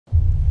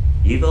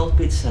You've all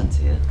been sent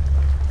here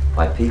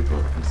by people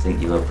who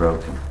think you are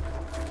broken.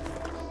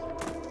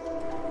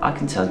 I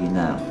can tell you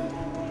now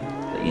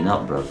that you're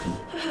not broken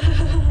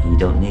and you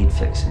don't need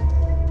fixing.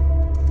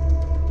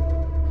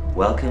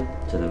 Welcome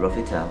to the Rough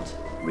It Out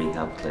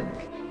Rehab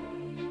Clinic.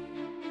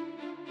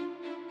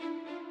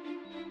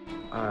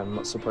 I'm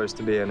not supposed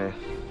to be in here.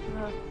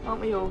 No, aren't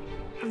we all?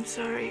 I'm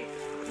sorry.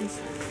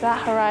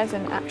 That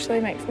horizon actually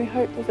makes me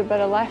hope there's a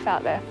better life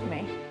out there for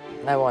me.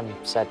 No one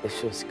said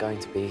this was going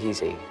to be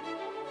easy.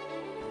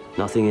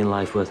 Nothing in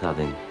life worth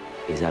having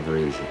is ever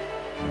easy,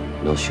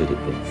 nor should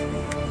it be.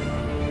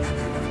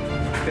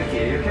 Vicky,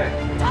 are you okay?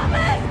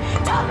 Thomas!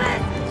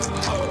 Thomas!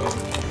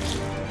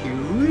 You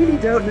really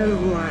don't know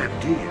who I am,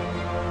 do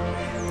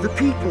you? The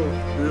people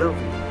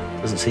love you.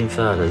 Doesn't seem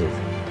fair, does it?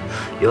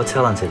 You're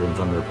talented and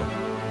vulnerable,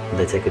 and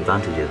they take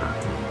advantage of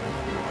that.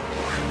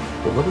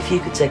 But what if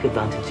you could take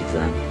advantage of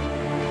them?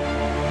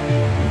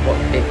 What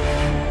if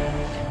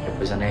it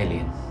was an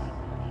alien?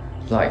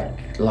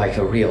 Like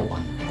a real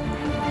one?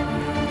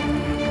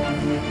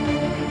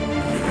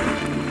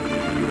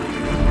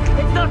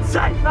 It's not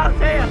safe out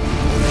here!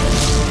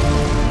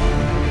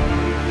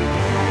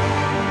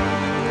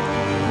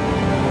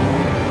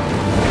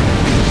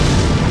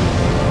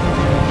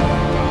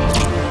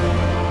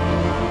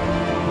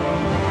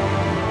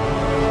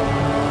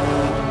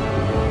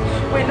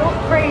 We're not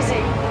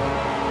crazy.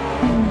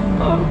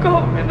 Oh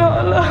God, we're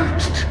not alone.